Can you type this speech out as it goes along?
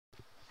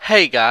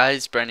Hey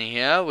guys, Brenny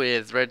here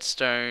with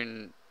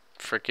Redstone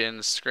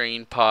frickin'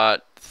 screen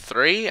part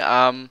 3.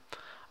 I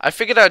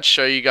figured I'd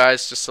show you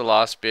guys just the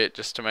last bit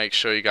just to make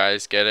sure you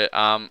guys get it.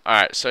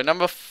 Alright, so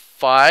number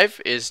 5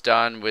 is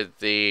done with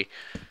the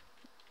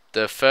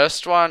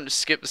first one,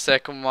 skip the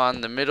second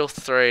one, the middle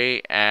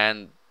 3,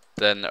 and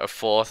then a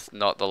fourth,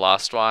 not the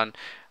last one.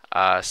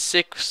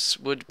 6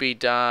 would be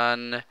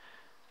done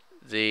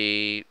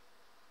the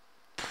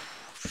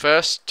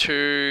first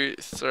 2,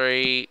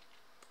 3,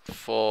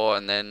 4,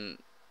 and then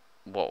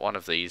what one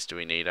of these do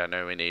we need? I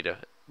know we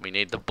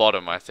need the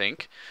bottom, I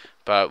think,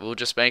 but we'll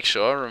just make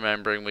sure,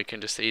 remembering we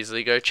can just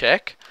easily go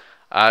check.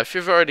 If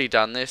you've already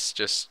done this,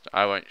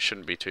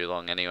 shouldn't be too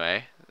long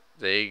anyway.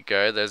 There you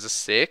go. There's a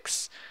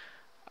 6.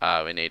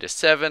 We need a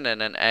 7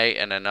 and an 8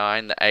 and a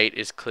 9. The 8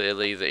 is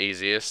clearly the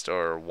easiest,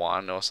 or a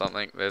 1 or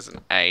something. There's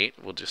an 8.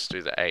 We'll just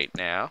do the 8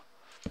 now.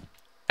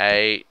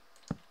 8.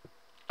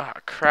 Oh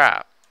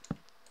crap.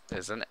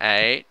 There's an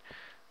 8.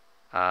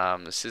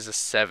 This is a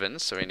 7,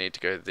 so we need to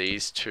go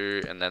these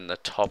two, and then the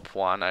top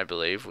one, I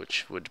believe,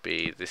 which would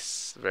be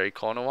this very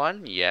corner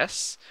one.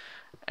 Yes.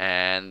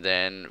 And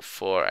then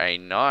for a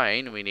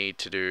 9, we need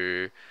to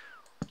do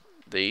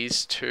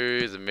these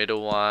two, the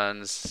middle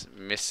ones,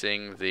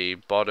 missing the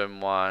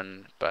bottom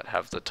one, but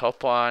have the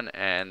top one.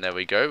 And there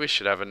we go. We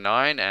should have a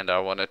 9, and I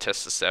want to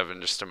test the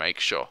 7 just to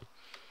make sure.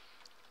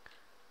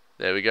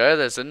 There we go,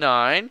 there's a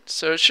 9,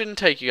 so it shouldn't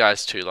take you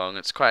guys too long.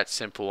 It's quite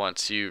simple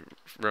once you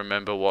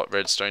remember what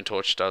redstone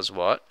torch does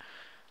what.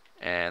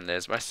 And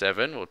there's my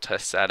 7, we'll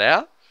test that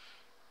out.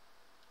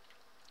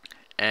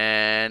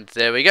 And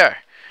there we go.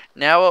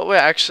 Now what we're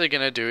actually going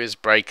to do is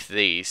break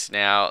these.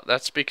 Now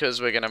that's because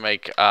we're going to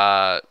make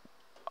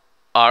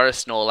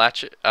RS NOR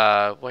latches.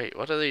 Wait,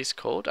 what are these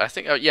called? I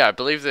think, I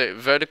believe the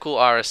vertical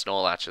RS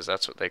NOR latches,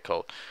 that's what they're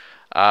called.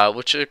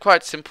 Which are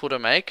quite simple to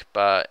make,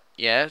 but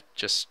yeah,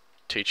 just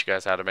teach you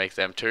guys how to make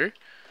them too.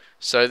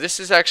 So this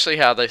is actually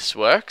how this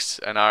works,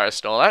 an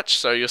RS NOR latch.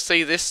 So you'll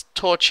see this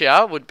torch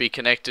here would be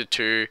connected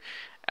to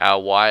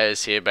our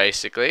wires here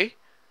basically,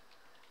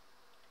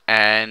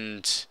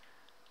 and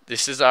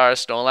this is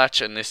RS NOR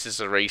latch, and this is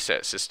a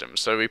reset system.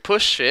 So we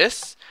push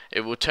this,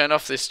 it will turn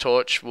off this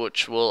torch,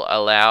 which will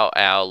allow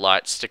our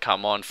lights to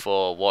come on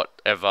for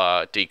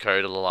whatever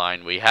decoder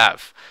line we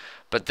have.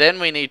 But then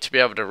we need to be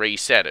able to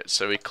reset it.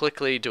 So we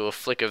quickly do a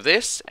flick of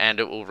this and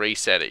it will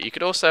reset it. You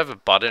could also have a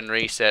button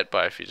reset,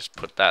 but if you just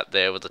put that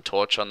there with a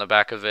torch on the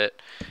back of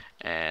it,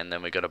 and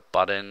then we got a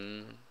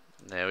button.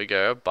 There we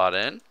go, a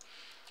button.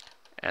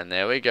 And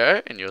there we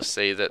go, and you'll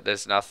see that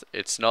there's nothing,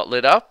 it's not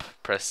lit up.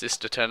 Press this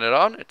to turn it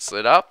on, it's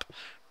lit up.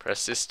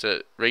 Press this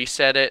to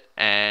reset it,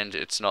 and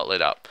it's not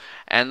lit up.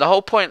 And the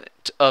whole point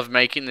of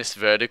making this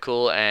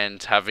vertical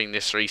and having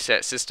this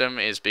reset system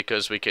is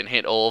because we can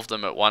hit all of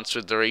them at once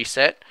with the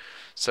reset.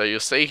 So you'll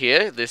see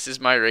here, this is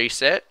my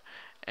reset,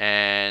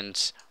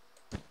 and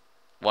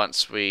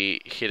once we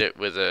hit it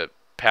with a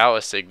power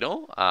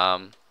signal,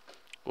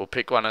 we'll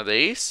pick one of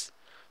these.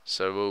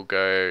 So we'll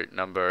go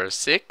number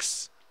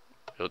 6.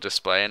 It'll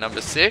display a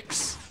number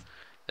 6.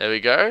 There we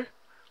go.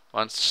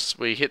 Once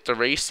we hit the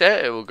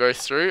reset, it will go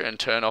through and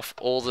turn off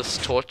all this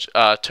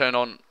turn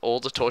on all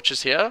the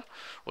torches here,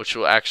 which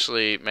will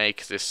actually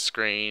make this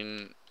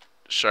screen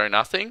show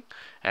nothing.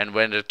 And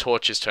when the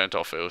torch is turned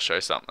off, it will show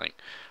something.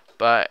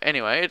 But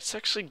anyway, it's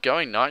actually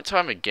going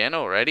nighttime again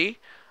already.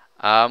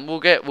 We'll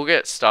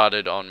get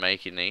started on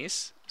making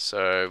these.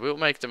 So we'll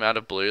make them out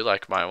of blue,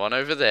 like my one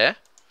over there.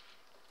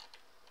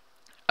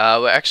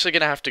 We're actually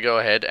gonna have to go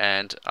ahead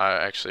and I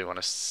actually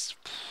want to.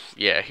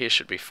 Yeah, here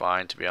should be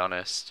fine, to be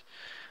honest.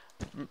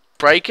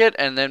 Break it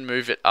and then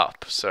move it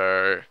up.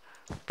 So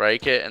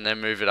break it and then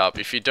move it up.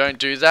 If you don't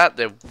do that,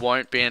 there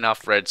won't be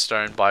enough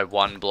redstone by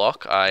one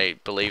block. I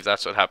believe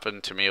that's what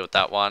happened to me with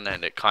that one,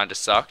 and it kind of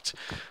sucked.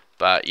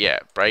 But yeah,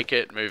 break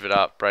it, move it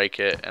up, break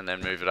it, and then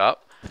move it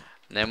up.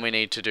 And then we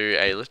need to do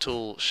a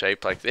little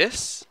shape like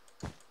this.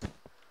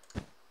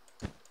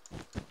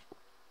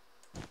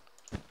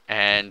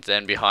 And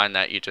then behind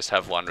that you just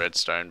have one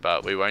redstone,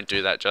 but we won't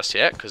do that just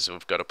yet because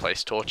we've got to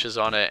place torches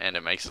on it, and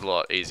it makes it a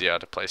lot easier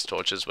to place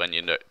torches when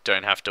you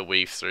don't have to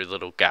weave through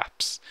little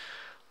gaps.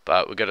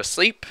 But we've got to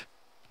sleep.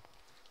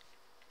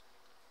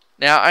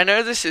 Now I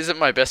know this isn't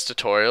my best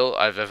tutorial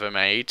I've ever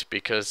made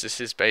because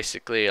this is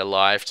basically a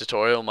live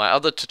tutorial. My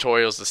other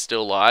tutorials are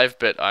still live,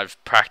 but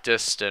I've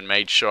practiced and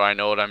made sure I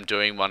know what I'm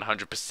doing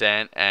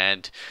 100%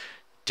 and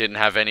didn't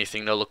have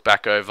anything to look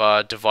back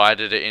over,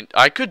 divided it in.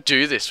 I could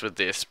do this with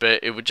this,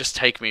 but it would just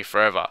take me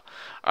forever.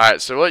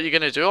 Alright, so what you're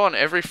going to do on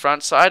every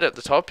front side at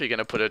the top, you're going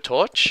to put a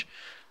torch,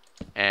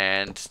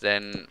 and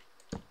then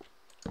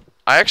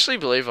I actually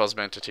believe I was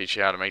meant to teach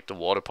you how to make the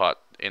water part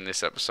in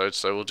this episode,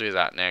 so we'll do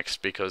that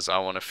next because I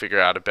want to figure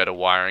out a better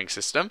wiring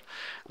system.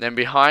 Then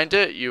behind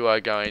it, you are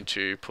going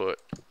to put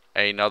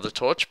another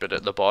torch, but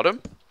at the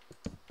bottom.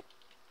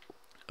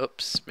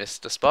 Oops,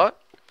 missed a spot.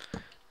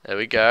 There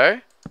we go.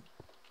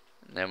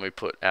 And then we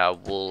put our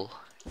wool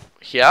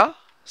here,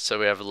 so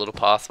we have a little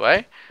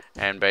pathway,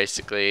 and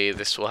basically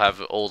this will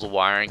have all the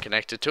wiring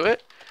connected to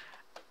it.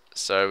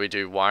 So we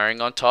do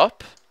wiring on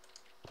top,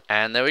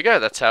 And there we go.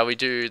 That's how we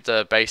do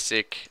the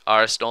basic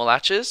RS door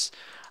latches.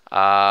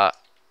 I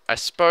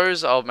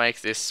suppose I'll make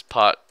this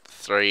part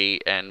 3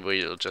 and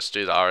we'll just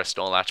do the RS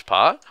door latch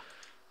part.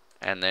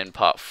 And then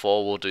part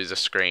 4 we'll do the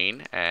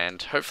screen,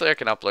 and hopefully I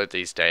can upload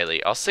these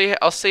daily. I'll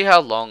see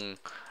how long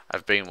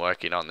I've been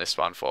working on this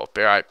one for.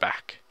 Be right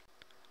back.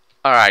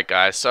 Alright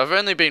guys, so I've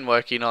only been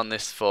working on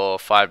this for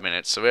 5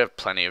 minutes, so we have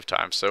plenty of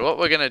time. So what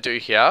we're going to do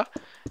here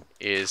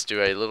is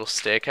do a little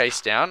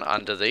staircase down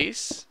under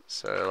these.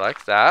 So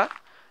like that.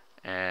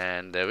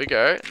 And there we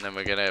go. And then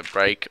we're going to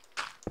break,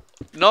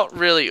 not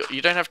really,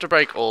 you don't have to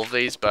break all of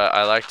these, but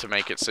I like to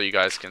make it so you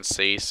guys can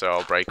see, so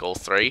I'll break all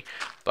 3.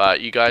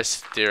 But you guys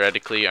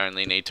theoretically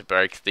only need to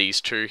break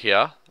these 2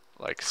 here,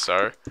 like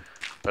so.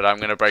 But I'm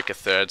going to break a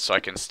 3rd so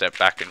I can step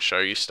back and show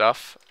you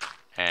stuff.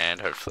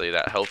 And hopefully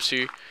that helps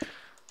you.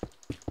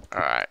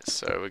 Alright,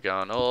 so we're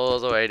going all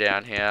the way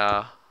down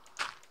here.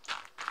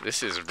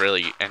 This is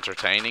really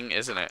entertaining,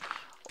 isn't it?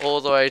 All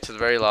the way to the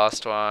very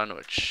last one,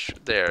 which,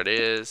 there it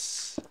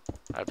is,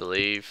 I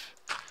believe.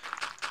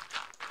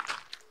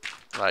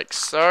 Like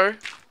so.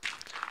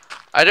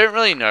 I don't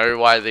really know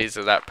why these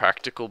are that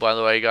practical, by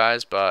the way,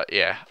 guys, but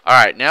yeah.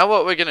 Alright, now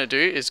what we're going to do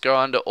is go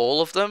under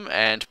all of them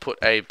and put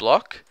a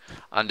block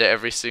under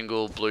every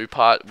single blue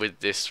part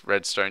with this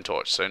redstone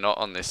torch. So not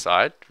on this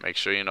side. Make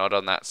sure you're not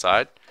on that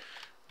side.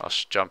 I'll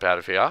jump out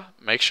of here.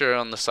 Make sure you're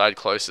on the side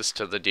closest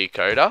to the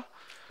decoder.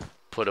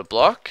 Put a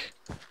block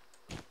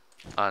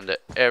under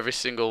every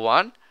single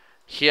one.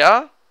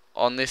 Here,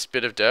 on this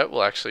bit of dirt,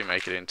 we'll actually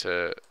make it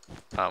into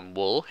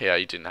wool. Here,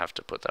 you didn't have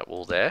to put that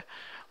wool there.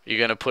 You're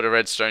going to put a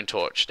redstone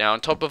torch. Now, on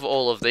top of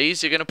all of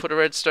these, you're going to put a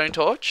redstone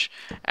torch.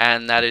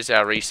 And that is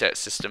our reset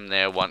system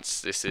there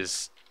once this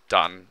is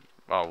done.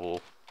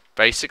 Well,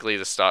 basically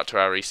the start to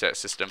our reset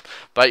system.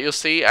 But you'll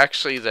see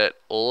actually that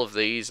all of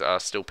these are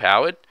still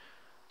powered.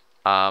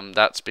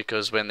 That's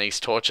because when these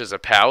torches are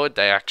powered,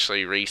 they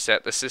actually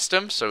reset the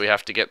system, so we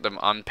have to get them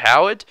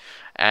unpowered.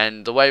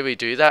 And the way we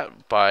do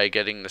that by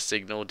getting the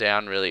signal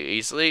down really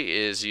easily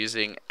is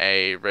using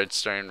a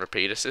redstone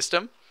repeater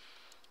system.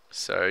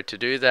 So to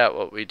do that,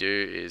 what we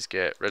do is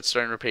get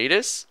redstone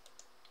repeaters.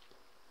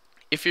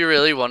 If you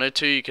really wanted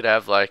to, you could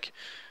have like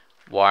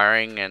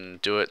wiring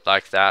and do it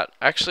like that.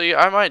 Actually,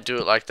 I might do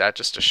it like that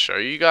just to show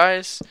you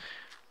guys.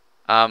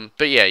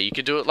 But yeah, you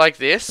could do it like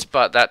this,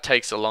 but that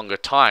takes a longer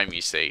time,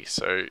 you see.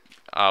 So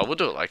we'll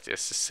do it like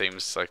this. This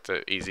seems like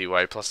the easy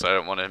way. Plus, I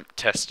don't want to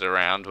test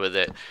around with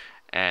it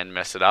and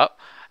mess it up.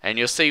 And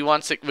you'll see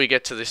once we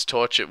get to this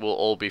torch, it will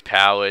all be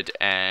powered.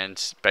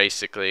 And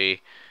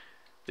basically,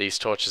 these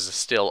torches are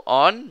still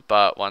on.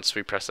 But once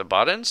we press a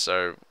button,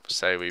 so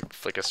say we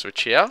flick a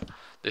switch here,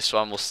 this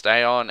one will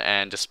stay on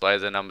and display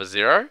the number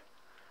 0.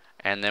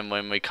 And then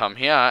when we come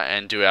here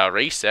and do our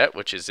reset,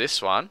 which is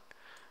this one,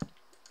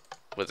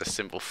 with a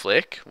simple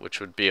flick, which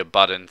would be a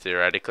button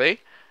theoretically,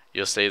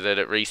 you'll see that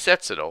it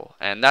resets it all.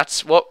 And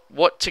that's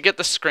what to get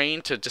the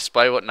screen to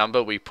display what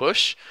number we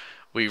push,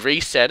 we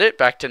reset it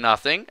back to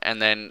nothing,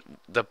 and then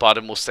the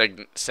button will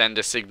send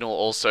a signal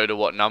also to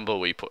what number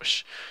we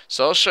push.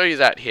 So I'll show you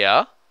that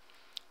here.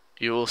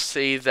 You will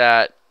see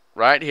that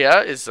right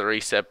here is the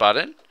reset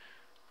button,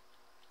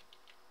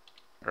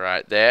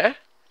 right there,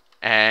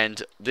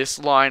 and this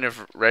line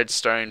of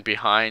redstone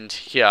behind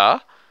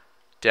here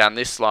down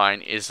this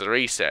line is the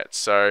reset.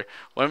 So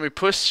when we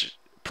push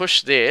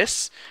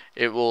this,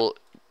 it will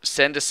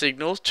send a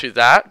signal to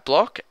that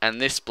block and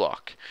this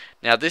block.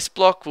 Now this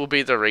block will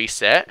be the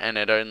reset, and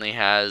it only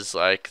has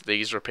like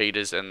these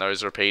repeaters and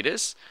those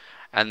repeaters.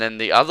 And then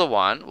the other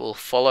one will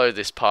follow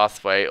this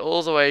pathway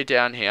all the way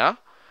down here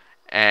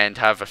and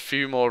have a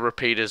few more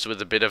repeaters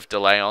with a bit of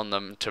delay on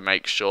them to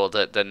make sure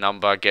that the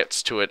number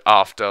gets to it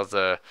after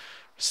the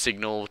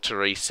signal to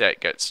reset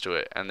gets to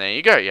it. And there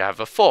you go, you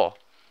have a 4.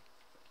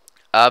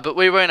 But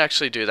we won't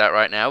actually do that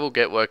right now. We'll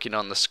get working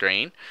on the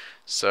screen.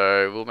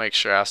 So we'll make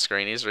sure our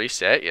screen is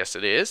reset. Yes,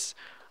 it is.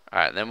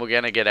 Alright, then we're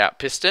going to get out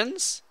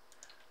pistons.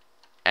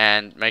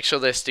 And make sure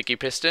they're sticky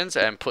pistons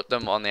and put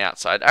them on the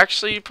outside.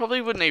 Actually, you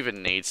probably wouldn't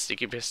even need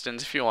sticky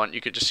pistons. If you want,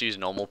 you could just use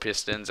normal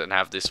pistons and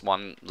have this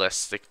one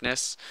less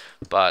thickness.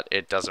 But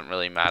it doesn't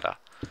really matter.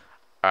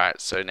 Alright,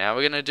 so now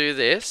we're going to do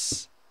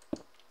this.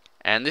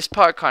 And this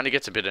part kind of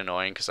gets a bit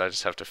annoying because I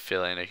just have to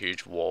fill in a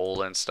huge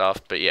wall and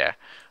stuff. But yeah.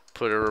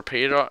 Put a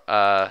repeater,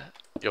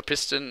 your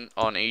piston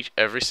on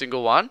every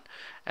single one,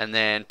 and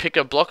then pick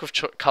a block of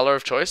color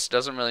of choice.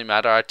 Doesn't really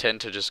matter. I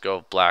tend to just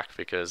go black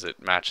because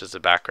it matches the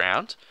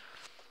background,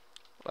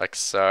 like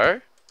so.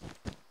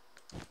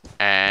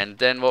 And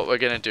then what we're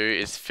going to do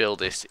is fill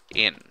this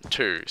in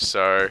too.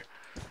 So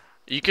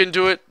you can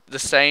do it the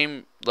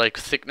same like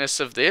thickness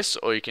of this,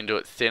 or you can do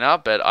it thinner,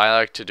 but I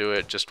like to do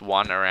it just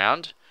one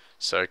around.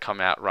 So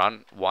come out,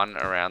 run one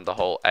around the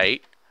whole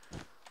 8.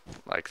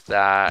 Like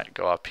that,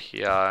 go up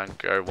here and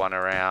go one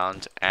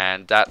around,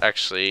 and that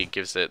actually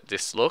gives it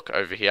this look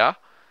over here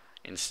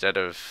instead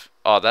of,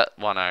 oh, that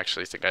one I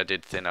actually think I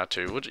did thinner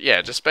too.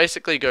 Yeah, just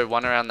basically go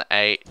one around the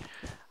 8,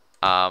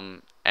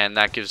 and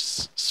that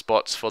gives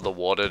spots for the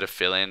water to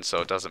fill in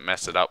so it doesn't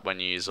mess it up when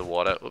you use the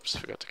water. Oops,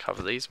 forgot to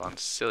cover these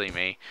ones. Silly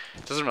me.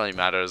 It doesn't really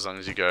matter as long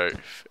as you go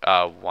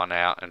one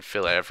out and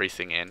fill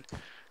everything in,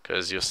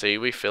 because you'll see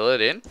we fill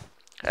it in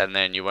and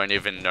then you won't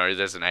even know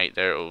there's an 8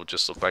 there. It will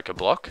just look like a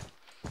block.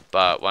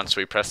 But once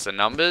we press the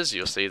numbers,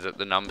 you'll see that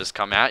the numbers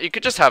come out. You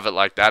could just have it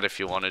like that if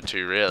you wanted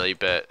to, really,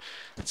 but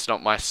it's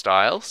not my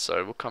style.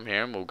 So we'll come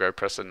here and we'll go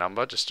press a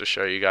number just to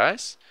show you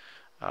guys.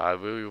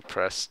 We will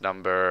press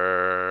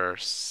number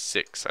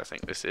 6, I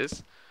think this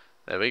is.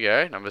 There we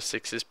go. Number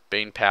 6 is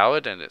being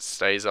powered and it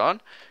stays on.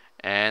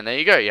 And there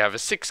you go. You have a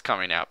 6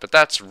 coming out. But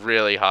that's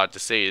really hard to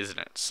see, isn't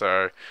it?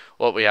 So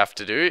what we have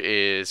to do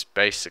is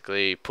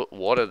basically put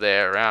water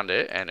there around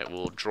it and it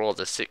will draw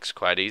the 6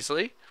 quite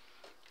easily.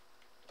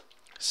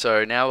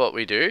 So now what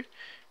we do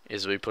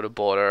is we put a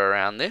border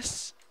around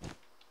this.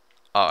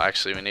 Oh,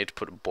 actually we need to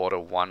put a border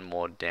one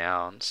more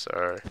down.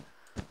 So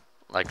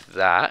like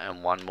that,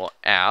 and one more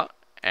out,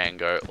 and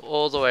go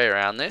all the way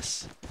around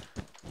this.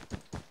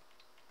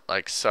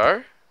 Like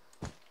so.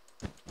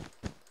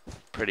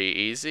 Pretty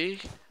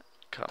easy.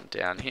 Come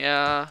down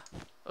here.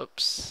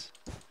 Oops.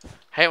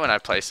 Hate when I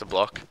place a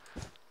block.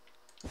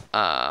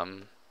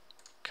 Come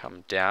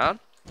down.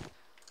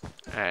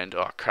 And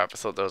oh crap, I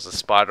thought there was a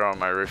spider on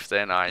my roof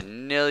then. I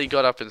nearly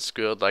got up and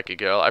squealed like a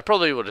girl. I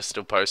probably would have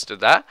still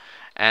posted that.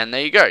 And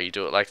there you go, you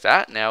do it like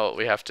that. Now what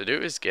we have to do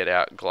is get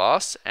out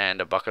glass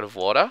and a bucket of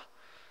water.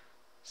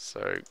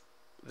 So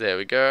there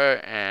we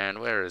go, and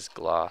where is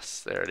glass?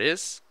 There it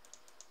is.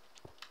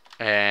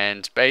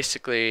 And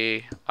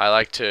basically I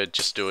like to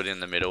just do it in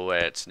the middle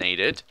where it's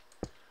needed.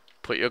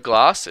 Put your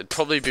glass. It'd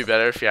probably be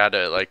better if you had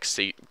a like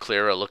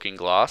clearer looking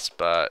glass,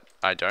 but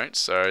I don't.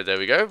 So there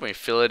we go, we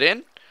fill it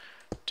in.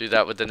 Do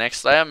that with the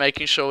next layer,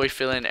 making sure we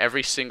fill in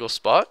every single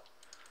spot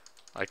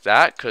like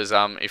that, because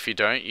if you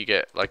don't, you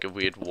get like a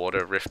weird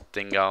water rift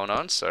thing going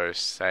on. So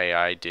say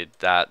I did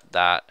that,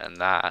 and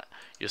that,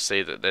 you'll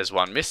see that there's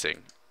one missing,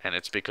 and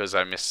it's because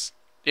I missed.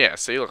 Yeah,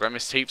 see, look, I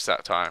missed heaps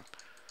that time.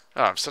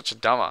 Oh, I'm such a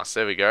dumbass.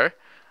 There we go.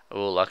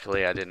 Well,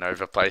 luckily I didn't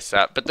overplace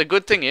that. But the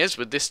good thing is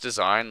with this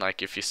design,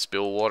 like if you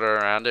spill water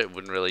around it, it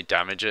wouldn't really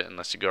damage it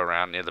unless you go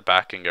around near the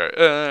back and go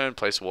and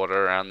place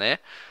water around there.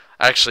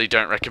 I actually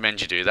don't recommend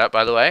you do that,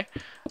 by the way.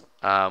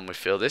 We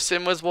fill this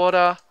in with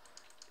water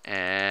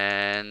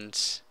and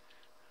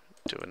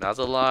do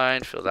another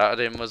line, fill that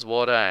in with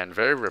water, and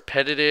very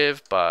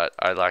repetitive, but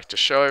I like to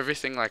show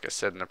everything like I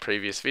said in the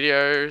previous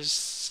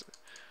videos.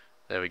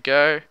 There we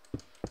go.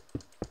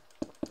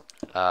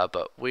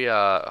 But we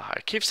are,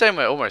 I keep saying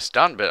we're almost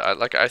done,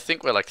 but I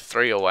think we're like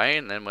 3 away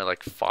and then we're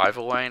like 5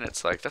 away, and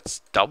it's like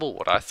that's double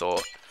what I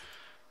thought,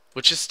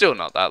 which is still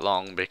not that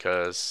long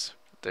because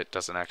it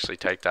doesn't actually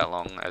take that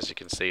long. As you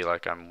can see,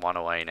 like I'm 1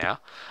 away now.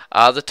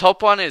 The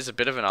top one is a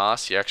bit of an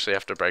arse. You actually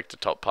have to break the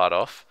top part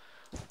off.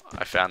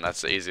 I found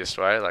that's the easiest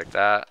way, like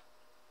that.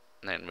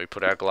 And then we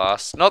put our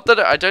glass. Not that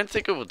I don't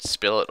think it would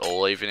spill at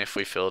all, even if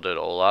we filled it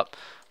all up.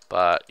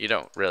 But you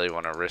don't really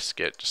want to risk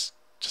it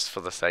just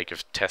for the sake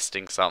of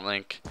testing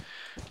something.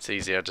 It's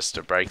easier just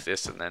to break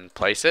this and then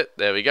place it.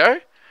 There we go.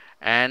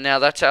 And now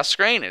that's our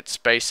screen. It's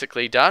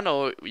basically done.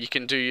 Or you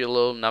can do your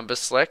little number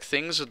select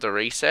things with the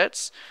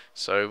resets.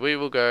 So we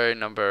will go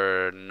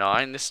number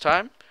 9 this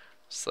time.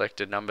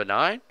 Selected number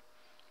 9.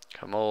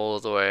 Come all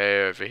the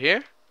way over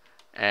here.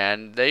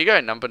 And there you go.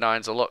 Number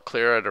 9's a lot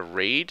clearer to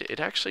read. It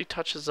actually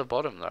touches the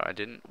bottom though. I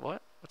didn't.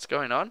 What's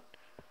going on?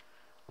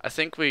 I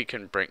think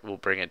we'll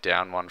bring it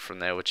down one from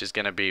there, which is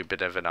going to be a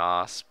bit of an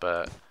arse,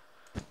 but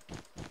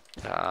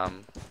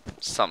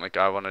something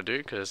I want to do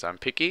because I'm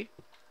picky.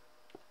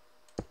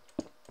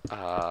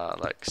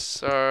 Like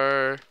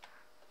so.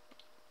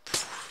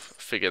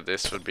 Figured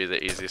this would be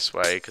the easiest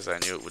way because I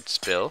knew it would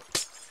spill.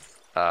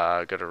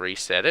 Got to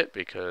reset it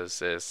because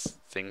there's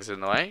things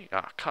in the way. Oh,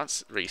 I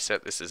can't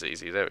reset. This is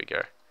easy. There we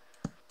go.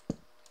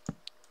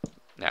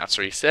 Now it's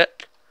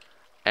reset.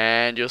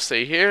 And you'll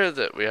see here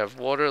that we have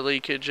water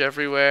leakage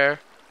everywhere.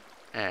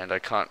 And I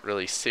can't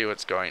really see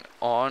what's going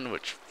on,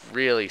 which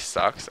really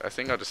sucks. I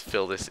think I'll just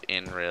fill this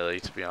in, really,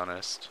 to be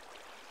honest.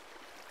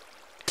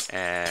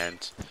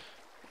 And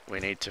we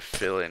need to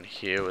fill in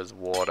here with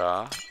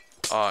water.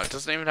 Oh, it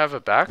doesn't even have a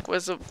back?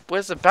 Where's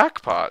the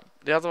back part?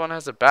 The other one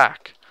has a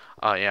back.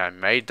 Oh yeah, I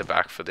made the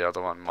back for the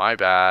other one. My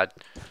bad.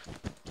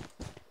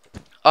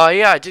 Oh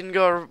yeah, I didn't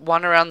go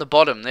one around the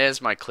bottom.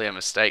 There's my clear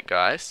mistake,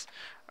 guys.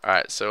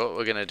 Alright, so what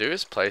we're going to do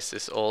is place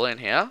this all in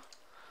here.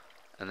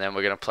 And then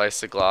we're going to place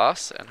the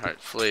glass. And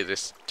hopefully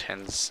this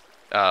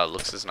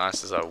looks as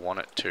nice as I want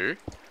it to.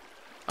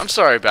 I'm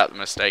sorry about the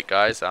mistake,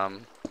 guys.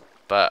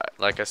 But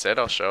like I said,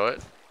 I'll show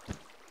it.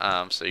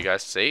 So you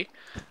guys see.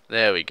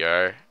 There we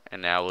go.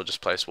 And now we'll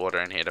just place water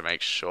in here to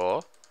make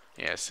sure.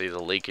 Yeah, see,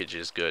 the leakage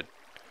is good.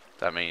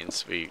 That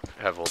means we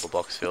have all the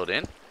blocks filled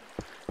in.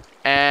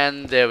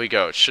 And there we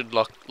go. It should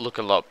look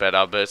a lot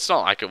better, but it's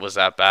not like it was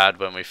that bad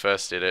when we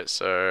first did it.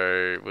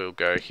 So we'll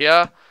go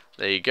here.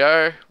 There you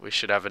go. We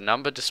should have a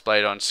number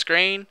displayed on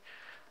screen.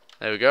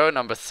 There we go.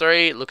 Number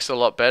 3. It looks a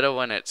lot better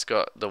when it's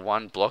got the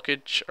one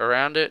blockage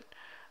around it.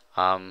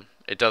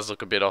 It does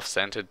look a bit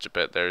off-centered,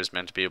 but there is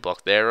meant to be a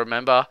block there,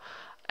 remember.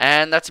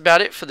 And that's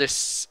about it for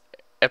this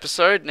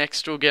episode.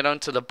 Next we'll get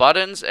onto the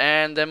buttons,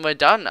 and then we're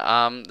done.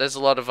 There's a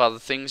lot of other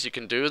things you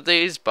can do with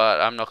these, but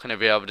I'm not going to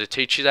be able to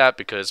teach you that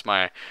because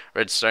my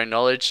redstone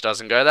knowledge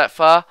doesn't go that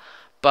far.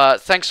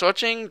 But thanks for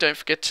watching. Don't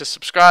forget to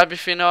subscribe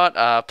if you're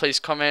not. Please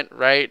comment,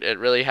 rate, it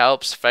really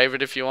helps.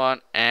 Favorite if you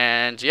want.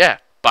 And yeah,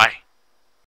 bye.